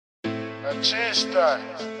Starr.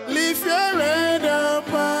 Lift your head up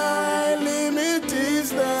high, limit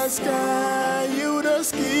is the sky. You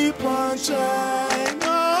just keep on trying.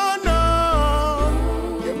 Oh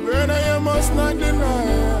no, your brother you must not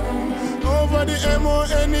deny. Over the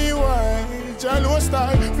M-O-N-E-Y. John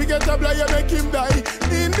Starr, forget a blind, you make him die.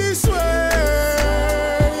 In this way,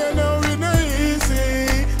 you know it no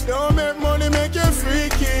easy. Don't make money, make you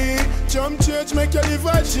freaky. Jump change, make you live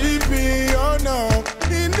a GP. Oh no,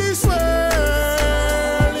 in this way.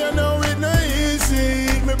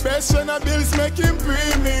 Best friend of bills make him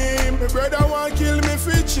premium. My brother want kill me for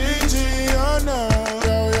Gigi, oh no.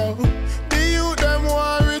 Yo, the youth them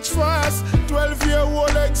want rich fast.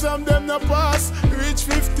 12-year-old exam them no pass. Reach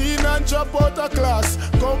 15 and drop out of class.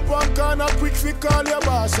 Come back on a quick fi call your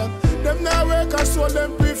boss. And them now work and so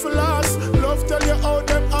them pay for last. Love tell you how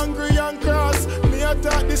them hungry and cross. Me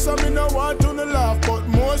attack this and me no want to no laugh. But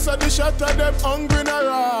most of the shot of them hungry na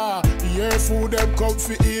raw. Yeah, food them come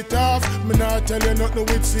fi eat off. Me not tell you nothing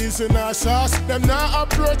with season or sauce. Them not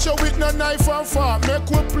approach you with no knife and fork. Make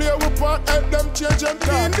we play with part, help them change them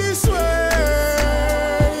talk. In this way,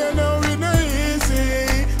 you know it no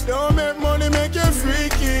easy. Don't make money, make you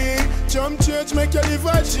freaky. Jump change, make you live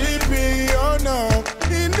a GP. Oh no,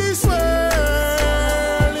 in this way,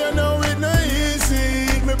 you know it no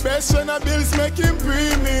easy. My best friend of bills make him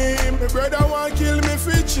premium. My brother want kill me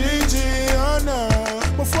for Gigi. Oh no.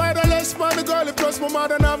 My father less man the Gully plus my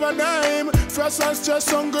mother have a dime. Frass and stress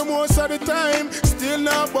hungry most of the time. Still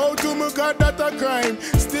not bow to me, God that a crime.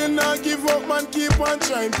 Still not give up, man, keep on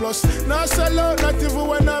trying. Plus, not sell out, not even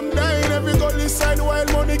when I'm dying. Every Gully side while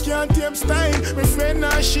money can't tame Stein. My friend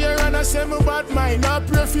not share and I say me bad mind. I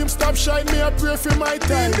pray for him stop shine, me I pray for my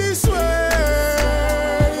time. In this way,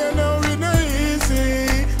 you know it no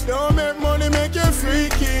easy. Don't make money, make you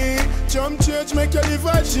freaky. Jump change, make you live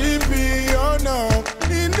a GP. Oh no,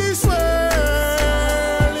 in this way,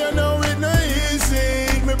 you know it no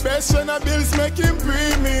easy. My best friend of bills make him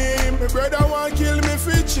premium. My brother want kill me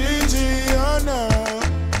for Gigi. Oh no,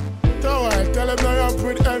 Tower, tell him no ramp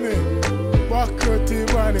with any. Back to team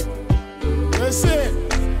money. You see,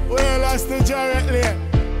 we lost the directly.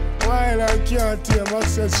 While I can't tame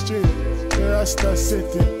Oxford Street, the Rasta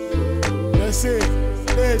City. You see,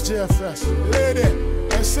 AJ Frass, lady.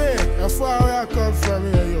 I say, how far I come from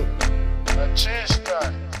here, you?